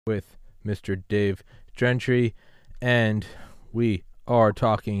with Mr. Dave Gentry, and we are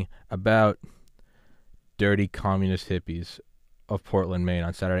talking about dirty communist hippies of Portland, Maine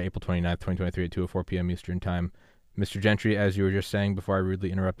on Saturday, April 29th, 2023 at 2:04 p.m. Eastern Time. Mr. Gentry, as you were just saying before I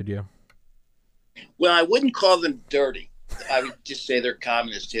rudely interrupted you. Well, I wouldn't call them dirty. I would just say they're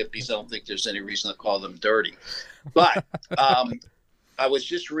communist hippies. I don't think there's any reason to call them dirty. But I was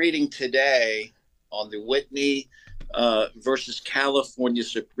just reading today on the Whitney versus California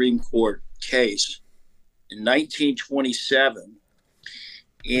Supreme Court case in 1927.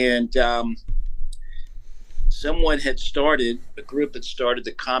 And someone had started, a group had started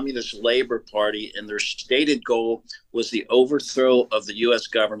the Communist Labor Party, and their stated goal was the overthrow of the U.S.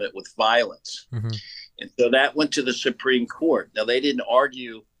 government with violence. Mm-hmm. And so that went to the Supreme Court. Now, they didn't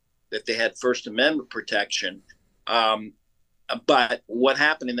argue that they had First Amendment protection. But what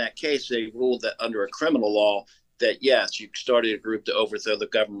happened in that case, they ruled that under a criminal law that, yes, you started a group to overthrow the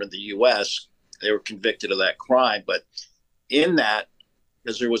government of the U.S. They were convicted of that crime. But in that,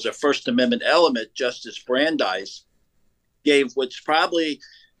 because there was a First Amendment element, Justice Brandeis gave what's probably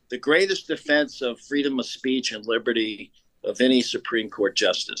the greatest defense of freedom of speech and liberty of any Supreme Court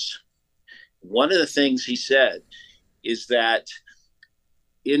justice. One of the things he said is that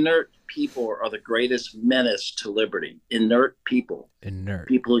inert people are the greatest menace to liberty. Inert people.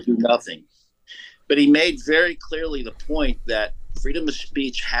 People who do nothing. But he made very clearly the point that freedom of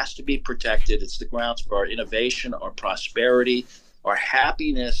speech has to be protected. It's the grounds for our innovation, our prosperity, our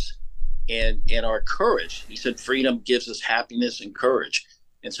happiness, and our courage. He said freedom gives us happiness and courage.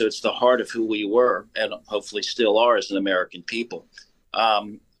 And so it's the heart of who we were and hopefully still are as an American people.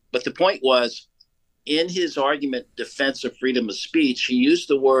 But the point was, in his argument, defense of freedom of speech, he used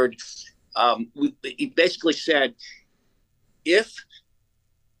the word, he basically said, if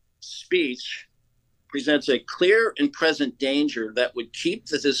speech presents a clear and present danger that would keep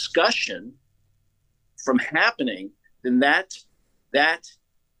the discussion from happening, then that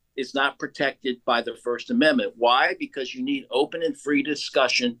is not protected by the First Amendment. Why? Because you need open and free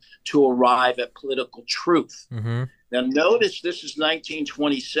discussion to arrive at political truth. Mm-hmm. Now, notice this is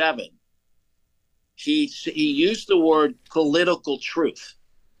 1927. He used the word political truth.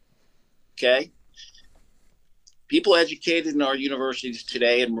 Okay? People educated in our universities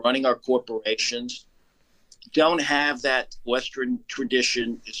today and running our corporations don't have that Western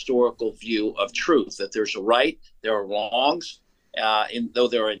tradition historical view of truth, that there's a right, there are wrongs, though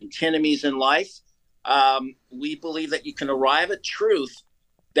there are antinomies in life. We believe that you can arrive at truth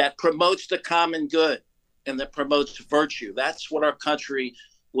that promotes the common good and that promotes virtue. That's what our country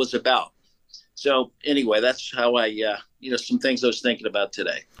was about. So anyway, that's how some things I was thinking about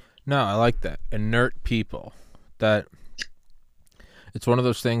today. No, I like that. Inert people. That it's one of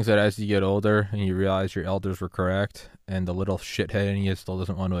those things that as you get older and you realize your elders were correct and the little shithead in you still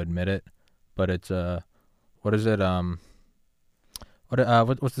doesn't want to admit it. But it's, what is it?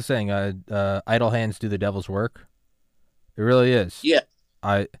 What's the saying? Idle hands do the devil's work. It really is. Yeah.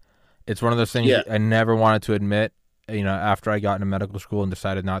 It's one of those things I never wanted to admit. After I got into medical school and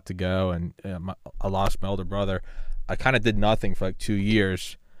decided not to go, and I lost my older brother, I kind of did nothing for like 2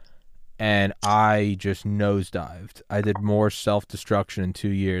 years, and I just nosedived. I did more self-destruction in 2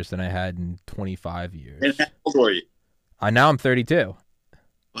 years than I had in 25 years. And how old were you? Now I'm 32.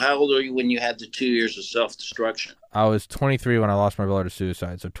 How old were you when you had the 2 years of self-destruction? I was 23 when I lost my brother to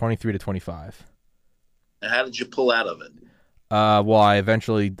suicide, so 23 to 25. And how did you pull out of it? Well,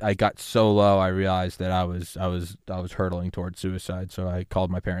 I got so low, I realized that I was hurtling towards suicide. So I called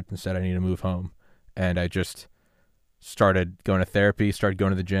my parents and said I need to move home, and I just started going to therapy, started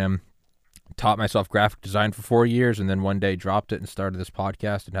going to the gym, taught myself graphic design for 4 years, and then one day dropped it and started this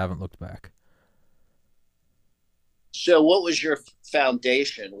podcast and haven't looked back. So, what was your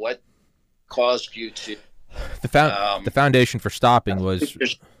foundation? What caused you to? The foundation for stopping was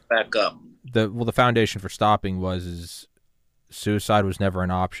back up. The foundation for stopping was suicide was never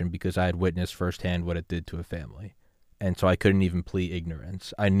an option because I had witnessed firsthand what it did to a family, and so I couldn't even plead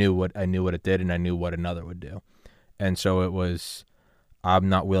ignorance. I knew what it did, and I knew what another would do, and so it was. I'm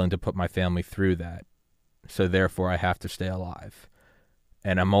not willing to put my family through that, so therefore I have to stay alive.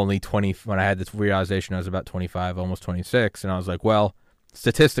 And I'm only 20. When I had this realization, I was about 25, almost 26, and I was like, well,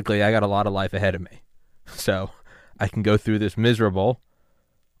 statistically, I got a lot of life ahead of me, so I can go through this miserable.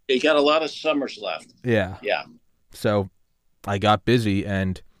 You got a lot of summers left. Yeah. Yeah. So I got busy,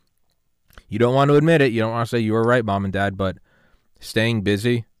 and you don't want to admit it. You don't want to say you were right, Mom and Dad, but staying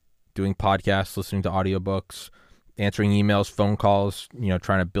busy, doing podcasts, listening to audiobooks, answering emails, phone calls,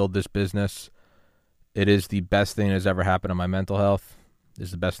 trying to build this business, it is the best thing that's ever happened to my mental health. It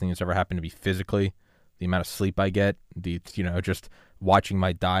is the best thing that's ever happened to me physically. the amount of sleep I get, just watching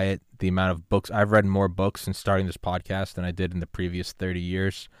my diet, the amount of books. I've read more books since starting this podcast than I did in the previous 30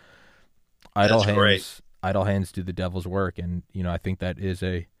 years. Idle hands do the devil's work. And, I think that is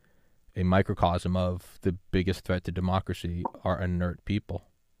a microcosm of the biggest threat to democracy are inert people.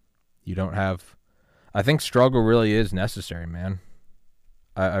 You don't have, I think struggle really is necessary, man.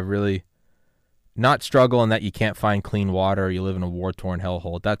 I really, not struggle in that you can't find clean water or you live in a war-torn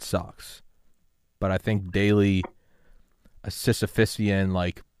hellhole. That sucks. But I think daily a Sisyphusian,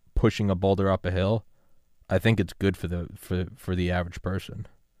 like pushing a boulder up a hill, I think it's good for the average person.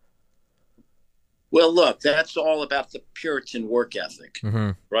 Well, look, that's all about the Puritan work ethic,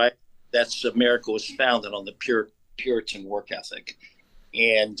 right? That's America was founded on the Puritan work ethic.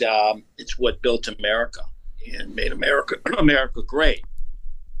 And it's what built America and made America great.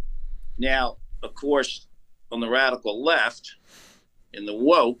 Now, of course, on the radical left, in the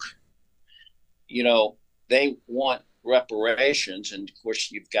woke, they want reparations. And of course,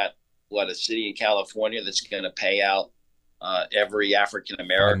 you've got a city in California that's going to pay out every African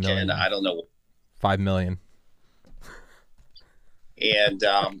American, I don't know, $5 million. And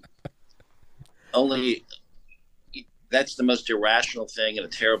only that's the most irrational thing and a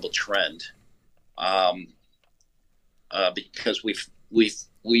terrible trend, because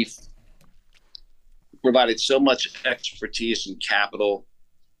we've provided so much expertise and capital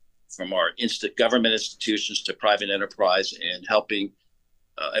from our government institutions to private enterprise in helping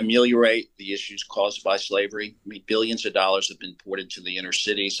ameliorate the issues caused by slavery. I mean, billions of dollars have been poured into the inner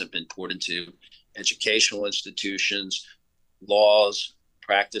cities, have been poured into educational institutions, laws,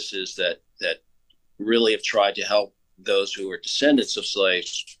 practices that really have tried to help those who are descendants of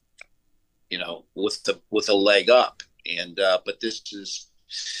slaves, with a leg up. And but this is,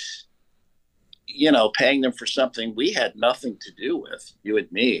 paying them for something we had nothing to do with, you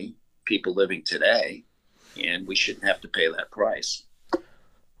and me, people living today, and we shouldn't have to pay that price.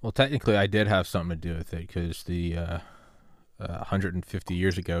 Well, technically, I did have something to do with it because the 150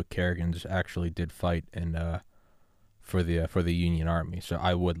 years ago, Kerrigans actually did fight for the Union Army. So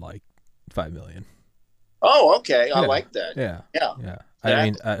I would like $5 million. Oh, okay. I like that. Yeah. Yeah. I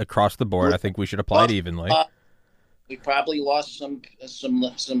mean, across the board, I think we should apply it evenly. We probably lost some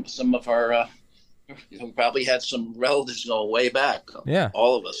of our. We probably had some relatives going way back. Yeah.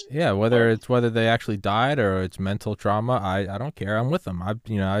 All of us. Yeah. Whether they actually died or it's mental trauma, I don't care. I'm with them.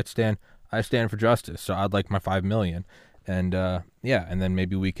 I stand for justice. So I'd like my $5 million. And and then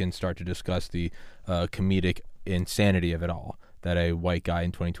maybe we can start to discuss the comedic insanity of it all. That a white guy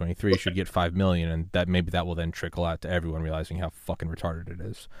in 2023 should get $5 million, and that maybe that will then trickle out to everyone realizing how fucking retarded it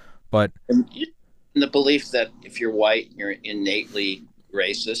is. But and the belief that if you're white, you're innately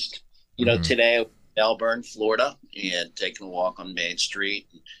racist. Today in Melbourne, Florida, and taking a walk on Main Street,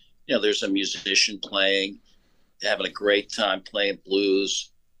 there's a musician playing, having a great time playing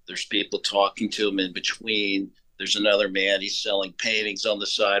blues. There's people talking to him in between. There's another man, he's selling paintings on the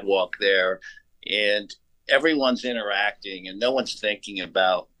sidewalk there, and everyone's interacting and no one's thinking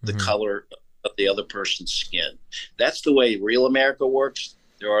about the color of the other person's skin. That's the way real America works.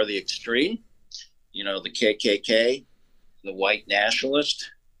 There are the extreme, the KKK, the white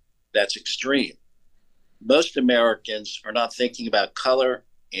nationalist. That's extreme. Most Americans are not thinking about color,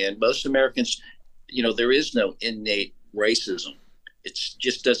 and most Americans, there is no innate racism. It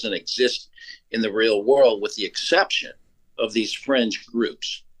just doesn't exist in the real world, with the exception of these fringe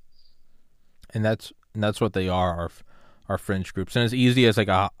groups. And that's what they are fringe groups. And as easy as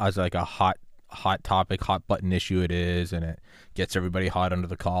a hot topic, hot button issue it is, and it gets everybody hot under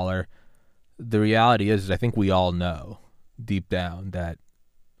the collar. The reality is I think we all know deep down that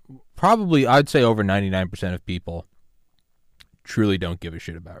probably I'd say over 99% of people truly don't give a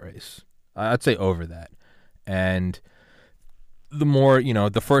shit about race. I'd say over that. And the more,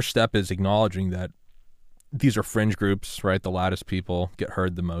 the first step is acknowledging that these are fringe groups, right? The loudest people get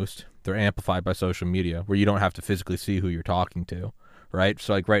heard the most. They're amplified by social media where you don't have to physically see who you're talking to, right?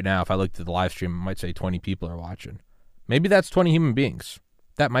 So like right now, if I looked at the live stream, it might say 20 people are watching. Maybe that's 20 human beings.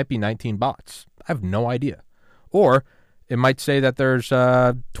 That might be 19 bots. I have no idea. Or it might say that there's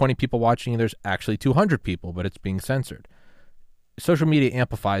 20 people watching and there's actually 200 people, but it's being censored. Social media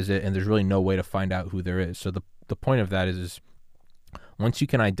amplifies it, and there's really no way to find out who there is. So the point of that is once you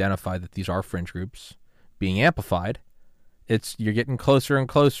can identify that these are fringe groups being amplified, you're getting closer and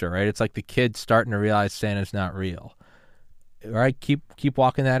closer, right? It's like the kids starting to realize Santa's not real. All right, keep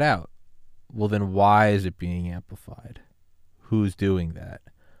walking that out. Well, then why is it being amplified? Who's doing that?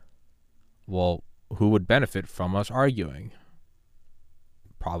 Well, who would benefit from us arguing?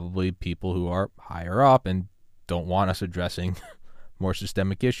 Probably people who are higher up and don't want us addressing more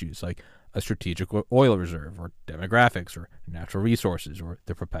systemic issues. Like, a strategic oil reserve or demographics or natural resources or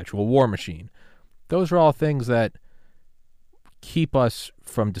the perpetual war machine. Those are all things that keep us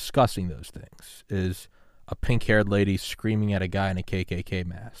from discussing those things, is a pink-haired lady screaming at a guy in a KKK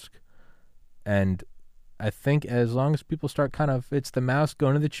mask. And I think as long as people start it's the mouse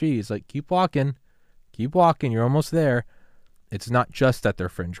going to the cheese, like keep walking, you're almost there. It's not just that they're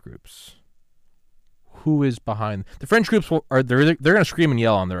fringe groups. Who is behind the fringe groups? They're going to scream and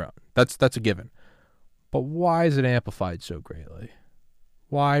yell on their own. That's a given. But why is it amplified so greatly?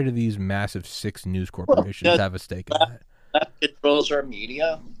 Why do these massive 6 news corporations have a stake in that? That controls our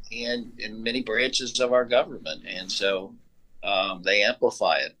media and in many branches of our government, and so they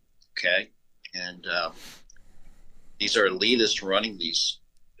amplify it. Okay. And these are elitists running these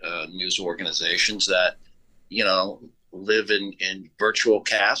news organizations that, live in virtual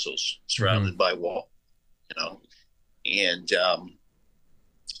castles surrounded by walls, and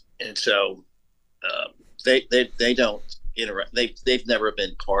so they don't interact. They've never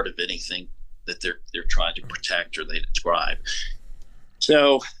been part of anything that they're trying to protect or they describe.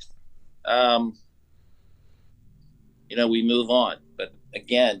 So, we move on. But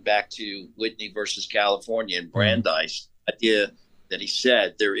again, back to Whitney versus California and Brandeis, idea that he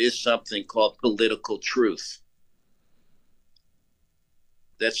said there is something called political truth.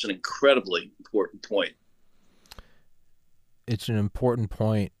 That's an incredibly important point. It's an important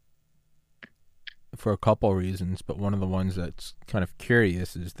point for a couple of reasons, but one of the ones that's kind of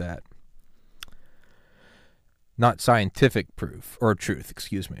curious is that not scientific proof or truth,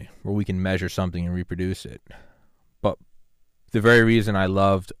 where we can measure something and reproduce it, but the very reason I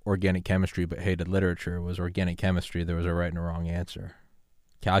loved organic chemistry but hated literature was organic chemistry. There was a right and a wrong answer.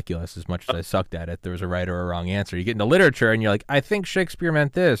 Calculus, as much as I sucked at it, there was a right or a wrong answer. You get into literature and you're like, I think Shakespeare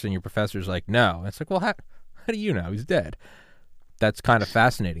meant this, and your professor's like, no. And it's like, well, how do you know? He's dead. That's kind of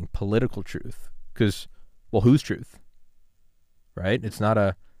fascinating. Political truth, because, well, whose truth? Right?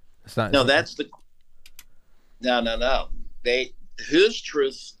 No. Whose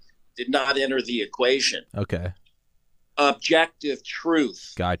truth did not enter the equation. Okay. Objective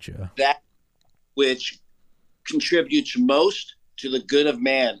truth. Gotcha. That which contributes most to the good of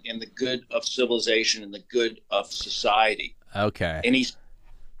man and the good of civilization and the good of society. Okay. And he's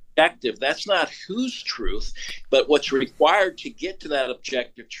objective. That's not whose truth, but what's required to get to that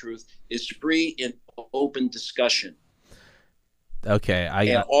objective truth is free and open discussion. Okay.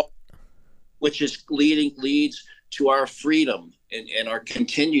 Which leads to our freedom and our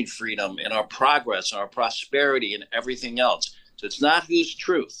continued freedom and our progress and our prosperity and everything else. So it's not whose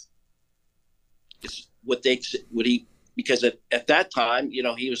truth. It's because at that time,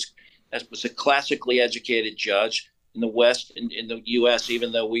 he was a classically educated judge in the West, in the U.S.,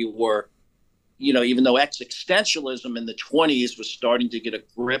 even though existentialism in the 1920s was starting to get a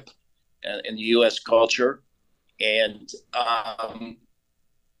grip in the U.S. culture. And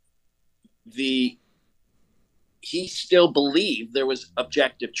he still believed there was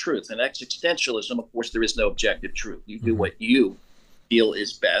objective truth. And existentialism, of course, there is no objective truth. You do what you feel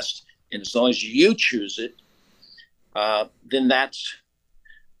is best. And as long as you choose it, then that's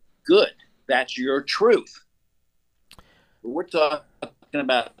good. That's your truth. But we're talking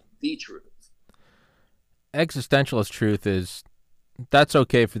about the truth. Existentialist truth is that's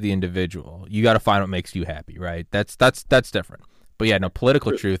okay for the individual. You got to find what makes you happy, right? That's different. But yeah, no,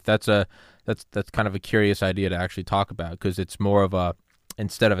 political truth. That's kind of a curious idea to actually talk about, because it's more of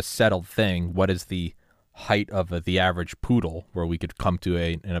instead of a settled thing, what is the height of the average poodle, where we could come to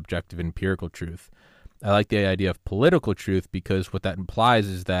an objective empirical truth. I like the idea of political truth because what that implies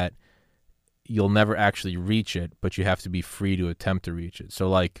is that you'll never actually reach it, but you have to be free to attempt to reach it. So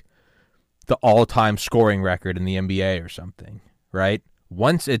like the all-time scoring record in the NBA or something, right?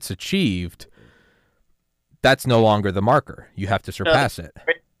 Once it's achieved, that's no longer the marker. You have to surpass it.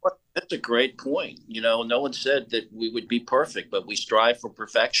 That's a great point. No one said that we would be perfect, but we strive for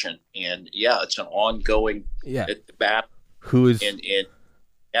perfection. And yeah, it's an ongoing battle.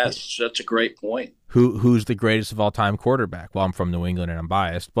 Yes, that's a great point. Who's the greatest of all time quarterback? Well, I'm from New England and I'm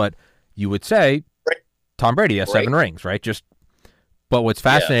biased, but you would say Tom Brady has 7 rings, right? But what's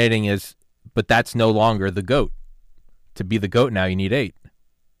fascinating is, but that's no longer the GOAT. To be the GOAT now, you need 8.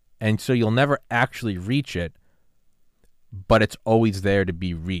 And so you'll never actually reach it, but it's always there to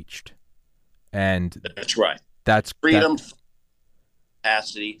be reached. And that's right. That's freedom,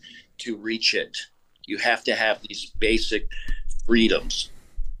 capacity to reach it. You have to have these basic freedoms.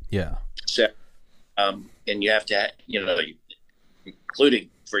 Yeah. So, and you have to, including,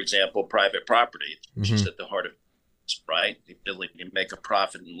 for example, private property, which is at the heart of it, right? The ability to make a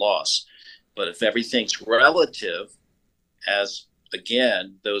profit and loss. But if everything's relative, as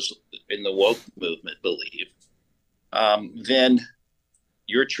again, those in the woke movement believe, then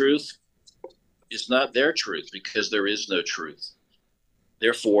your truth is not their truth, because there is no truth.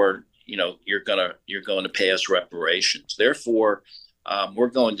 Therefore, you're going to pay us reparations. Therefore, we're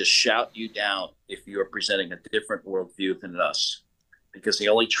going to shout you down if you are presenting a different worldview than us, because the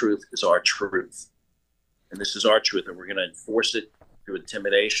only truth is our truth. And this is our truth, and we're going to enforce it through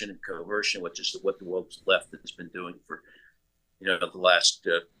intimidation and coercion, which is what the woke left has been doing for, the last,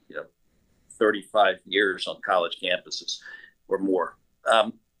 35 years on college campuses or more.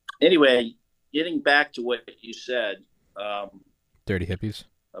 Anyway, getting back to what you said. Dirty hippies.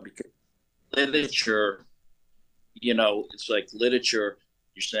 Because literature, it's like literature.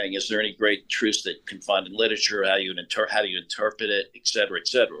 You're saying, is there any great truths that can find in literature? How do you interpret it, et cetera,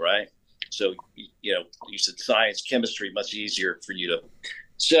 right? So, you said science, chemistry, much easier for you to.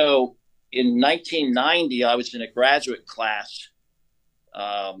 So in 1990, I was in a graduate class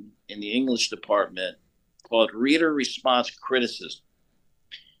in the English department called Reader Response Criticism.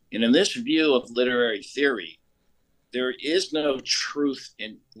 And in this view of literary theory, there is no truth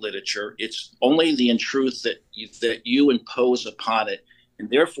in literature. It's only the untruth that you impose upon it. And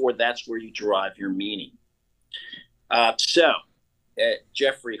therefore, that's where you derive your meaning.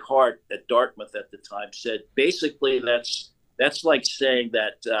 Jeffrey Hart at Dartmouth at the time said, basically, that's like saying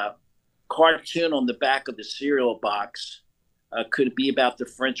that cartoon on the back of the cereal box could be about the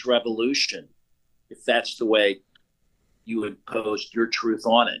French Revolution, if that's the way you imposed your truth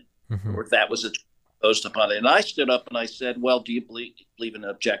on it, or if that was imposed upon it. And I stood up and I said, well, do you believe in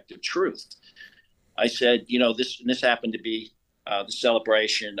objective truth? I said, this happened to be the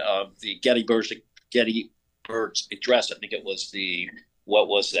celebration of the Gettysburg Address. I think it was what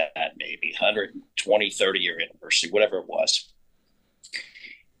was that, maybe 120, 30-year anniversary, whatever it was.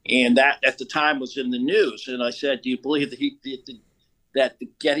 And that at the time was in the news. And I said, do you believe that the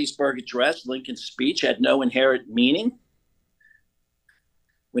Gettysburg Address, Lincoln's speech, had no inherent meaning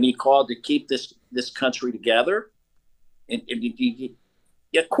when he called to keep this country together? And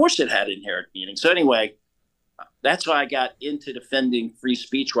of course it had inherent meaning. So anyway, that's why I got into defending free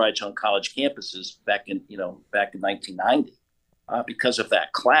speech rights on college campuses back in 1990, because of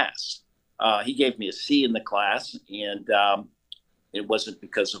that class. He gave me a C in the class, and it wasn't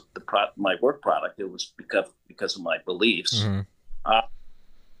because of my work product. It was because of my beliefs. So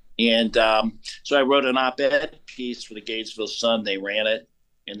I wrote an op-ed piece for the Gainesville Sun. They ran it.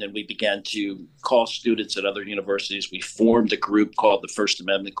 And then we began to call students at other universities. We formed a group called the First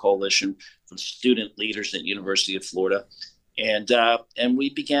Amendment Coalition from student leaders at University of Florida. And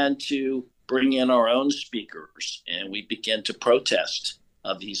we began to bring in our own speakers, and we began to protest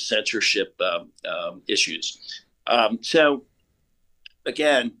these censorship issues. So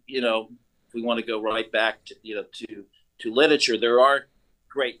again, if we want to go right back to literature, there are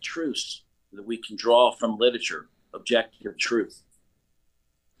great truths that we can draw from literature, objective truth.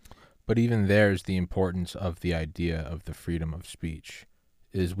 But even there's the importance of the idea of the freedom of speech,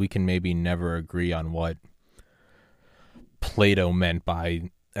 is we can maybe never agree on what Plato meant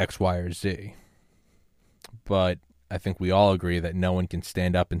by X, Y, or Z. But I think we all agree that no one can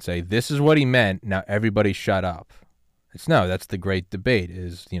stand up and say, this is what he meant, now everybody shut up. That's the great debate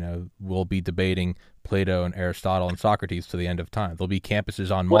is, we'll be debating Plato and Aristotle and Socrates to the end of time. There'll be campuses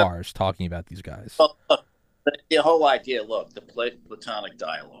on Mars talking about these guys. Well, the whole idea, look, the Platonic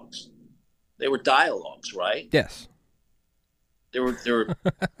dialogues, they were dialogues, right? Yes. They were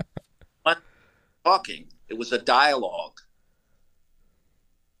not talking. It was a dialogue.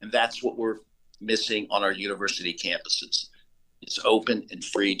 And that's what we're missing on our university campuses. It's open and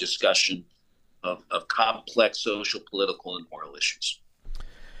free discussion of complex social, political, and moral issues.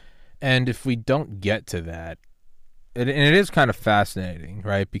 And if we don't get to that, and it is kind of fascinating,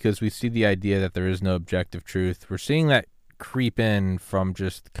 right? Because we see the idea that there is no objective truth. We're seeing that creep in from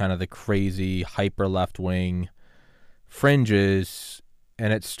just kind of the crazy hyper left-wing fringes,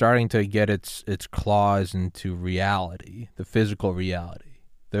 and it's starting to get its claws into reality, the physical reality.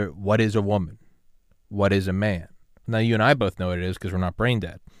 What is a woman? What is a man? Now, you and I both know what it is because we're not brain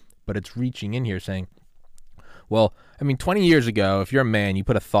dead, but it's reaching in here saying, well, 20 years ago, if you're a man, you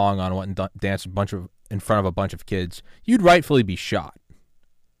put a thong on and dance in front of a bunch of kids, you'd rightfully be shot.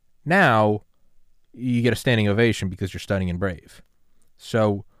 Now, you get a standing ovation because you're stunning and brave.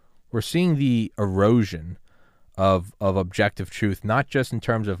 So we're seeing the erosion of objective truth, not just in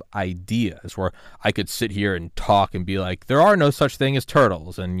terms of ideas, where I could sit here and talk and be like, there are no such thing as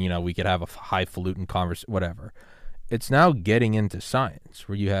turtles, and, we could have a highfalutin conversation, whatever. It's now getting into science,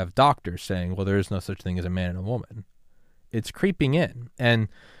 where you have doctors saying, well, there is no such thing as a man and a woman. It's creeping in. And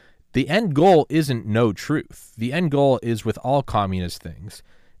the end goal isn't no truth. The end goal is, with all communist things,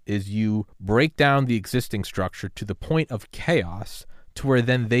 is you break down the existing structure to the point of chaos, to where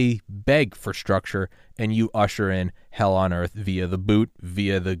then they beg for structure, and you usher in hell on earth via the boot,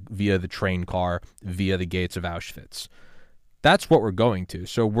 via the train car, via the gates of Auschwitz. That's what we're going to.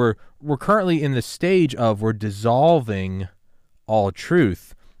 So we're currently in the stage of we're dissolving all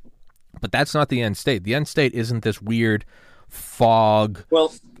truth, but that's not the end state. The end state isn't this weird fog.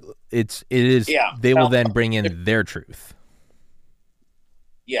 Well, it is. Yeah, they will then bring in their truth.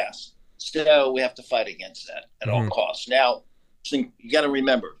 Yes. So we have to fight against that at all costs. Now, you got to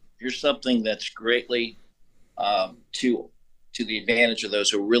remember, here's something that's greatly to the advantage of those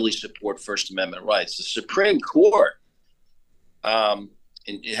who really support First Amendment rights. The Supreme Court, and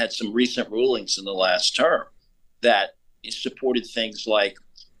it had some recent rulings in the last term that supported things like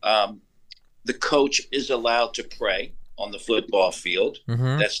the coach is allowed to pray on the football field.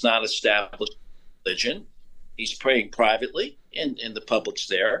 That's not established religion. He's praying privately, and the public's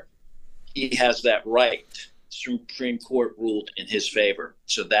there. He has that right. Supreme Court ruled in his favor,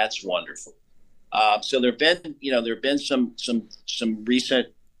 so that's wonderful. So there have been some recent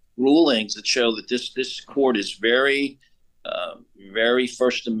rulings that show that this court is very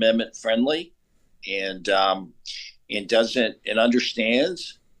First Amendment friendly, and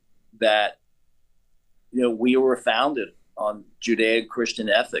understands that we were founded on Judeo-Christian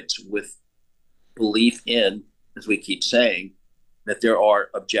ethics with belief in, as we keep saying, that there are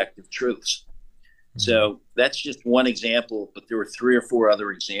objective truths. So that's just one example, but there were 3 or 4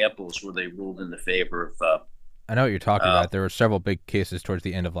 other examples where they ruled in the favor of. I know what you're talking about. There were several big cases towards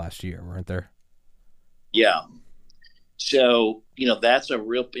the end of last year, weren't there? Yeah. So, that's a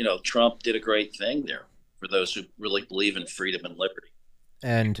real, Trump did a great thing there for those who really believe in freedom and liberty.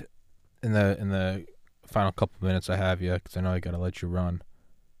 And in the final couple of minutes I have you, because I know I got to let you run,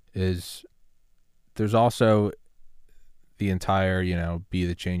 is there's also the entire, be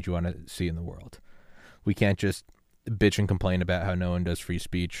the change you want to see in the world. We can't just bitch and complain about how no one does free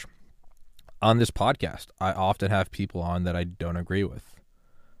speech. On this podcast, I often have people on that I don't agree with.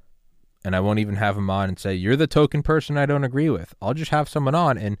 And I won't even have them on and say, you're the token person I don't agree with. I'll just have someone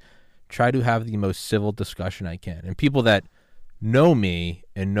on and try to have the most civil discussion I can. And people that know me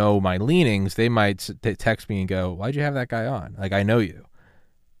and know my leanings, they might text me and go, why'd you have that guy on? Like, I know you.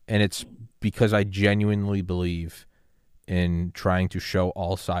 And it's because I genuinely believe in trying to show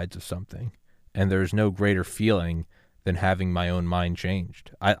all sides of something. And there's no greater feeling than having my own mind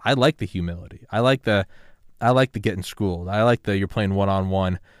changed. I like the humility. I like the getting schooled. I like the you're playing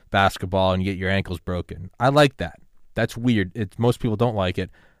one-on-one basketball and you get your ankles broken. I like that. That's weird. Most people don't like it.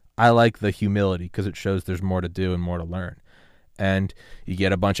 I like the humility because it shows there's more to do and more to learn. And you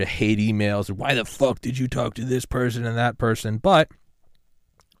get a bunch of hate emails. Why the fuck did you talk to this person and that person? But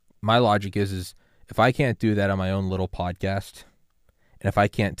my logic is if I can't do that on my own little podcast, and if I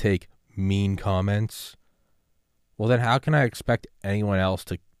can't take mean comments, well, then how can I expect anyone else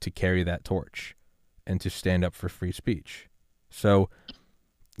to carry that torch and to stand up for free speech? So,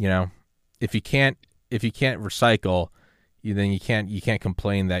 if you can't recycle, then you can't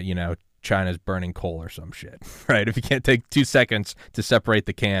complain that, China's burning coal or some shit, right? If you can't take 2 seconds to separate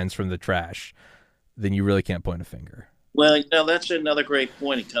the cans from the trash, then you really can't point a finger. Well, that's another great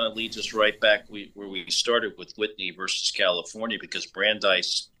point. It kind of leads us right back where we started with Whitney versus California, because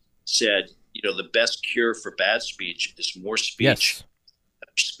Brandeis said, the best cure for bad speech is more speech, yes.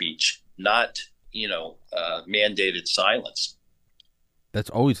 Speech, not, mandated silence. That's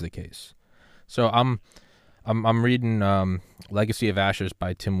always the case. So I'm reading Legacy of Ashes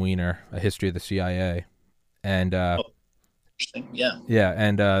by Tim Weiner, A History of the CIA, and interesting, yeah,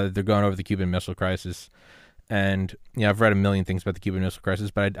 and they're going over the Cuban Missile Crisis, and I've read a million things about the Cuban Missile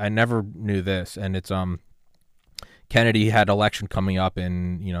Crisis, but I never knew this, and it's Kennedy had election coming up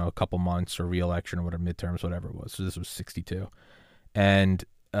in a couple months, or re-election or whatever, midterms, whatever it was. So this was 1962, and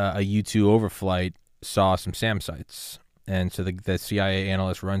a U-2 overflight saw some SAM sites, and so the CIA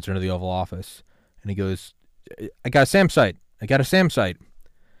analyst runs into the Oval Office, and he goes, I got a SAM site.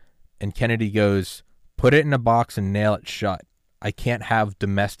 And Kennedy goes, put it in a box and nail it shut. I can't have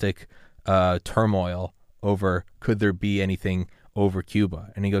domestic turmoil over could there be anything over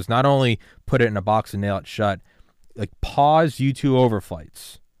Cuba. And he goes, not only put it in a box and nail it shut, like pause U-2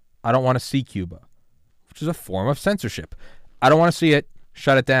 overflights. I don't want to see Cuba, which is a form of censorship. I don't want to see it.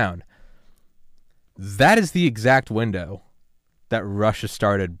 Shut it down. That is the exact window that Russia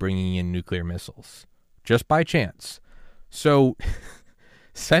started bringing in nuclear missiles, just by chance. So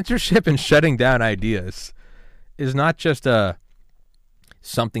censorship and shutting down ideas is not just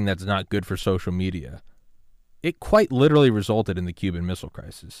something that's not good for social media. It quite literally resulted in the Cuban Missile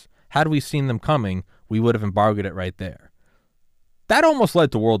Crisis. Had we seen them coming, we would have embargoed it right there. That almost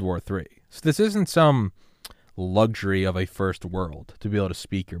led to World War III. So this isn't some luxury of a first world to be able to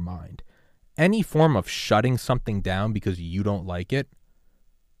speak your mind. Any form of shutting something down because you don't like it,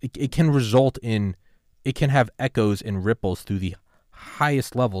 it can result in, it can have echoes and ripples through the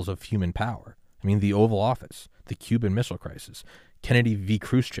highest levels of human power. I mean, the Oval Office, the Cuban Missile Crisis, Kennedy v.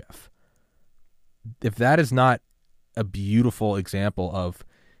 Khrushchev. If that is not a beautiful example of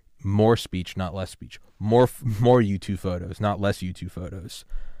more speech, not less speech, more U2 photos, not less U2 photos,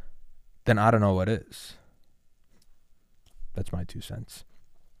 then I don't know what is. That's my 2 cents.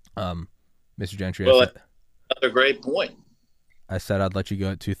 Mr. Gentry, Well, another great point. I said I'd let you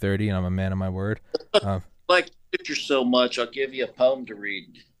go at 2:30, and I'm a man of my word. Like picture so much, I'll give you a poem to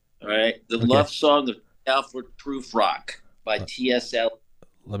read. All right, the love song of Alfred Proof Rock by T.S. Eliot.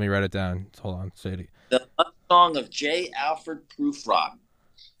 Let me write it down. Hold on, say it. The love song of J. Alfred Proof Rock.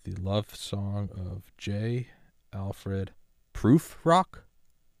 The love song of J. Alfred Proof Rock.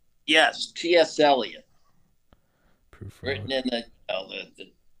 Yes, T.S. Eliot. Proof Rock. Written in the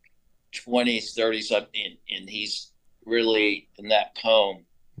 20s, 30s, and he's really in that poem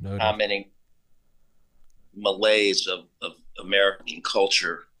commenting malaise of American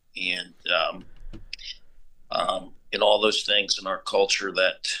culture and all those things in our culture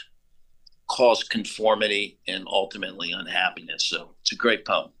that cause conformity and ultimately unhappiness. So it's a great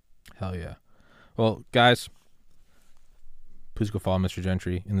poem. Hell yeah. Well, guys, please go follow Mr.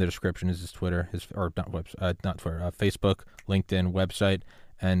 Gentry. In the description is his Twitter, Facebook, LinkedIn, website.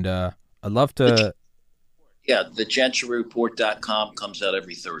 And I'd love to... Yeah, the GentryReport.com comes out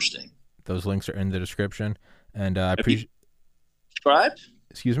every Thursday. Those links are in the description. And I appreciate... Subscribed?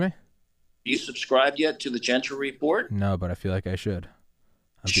 Excuse me? You subscribed yet to the Gentry Report? No, but I feel like I should.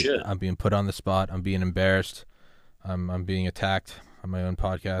 Should. I'm being put on the spot. I'm being embarrassed. I'm being attacked on my own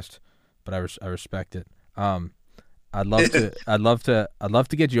podcast, but I respect it. I'd love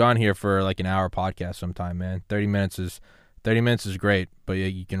to get you on here for like an hour podcast sometime, man. 30 minutes is great, but yeah,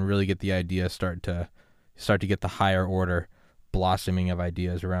 you can really get the idea start to get the higher order blossoming of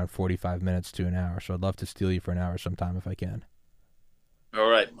ideas around 45 minutes to an hour. So I'd love to steal you for an hour sometime if I can. All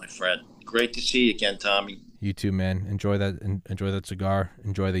right, my friend. Great to see you again, Tommy. You too, man. Enjoy that cigar.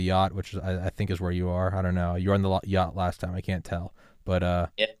 Enjoy the yacht, which I think is where you are. I don't know. You were on the yacht last time. I can't tell, but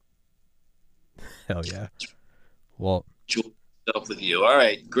yeah. Hell yeah. Well, with you. All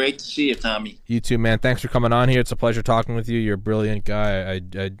right. Great to see you, Tommy. You too, man. Thanks for coming on here. It's a pleasure talking with you. You're a brilliant guy.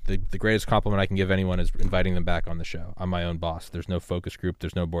 The greatest compliment I can give anyone is inviting them back on the show. I'm my own boss. There's no focus group.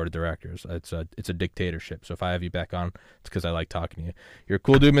 There's no board of directors. It's a dictatorship. So if I have you back on, it's because I like talking to you. You're a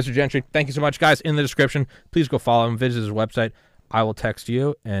cool dude, Mr. Gentry. Thank you so much, guys. In the description, please go follow him. Visit his website. I will text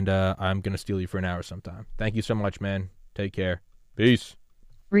you, and I'm going to steal you for an hour sometime. Thank you so much, man. Take care. Peace.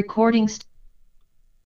 Recording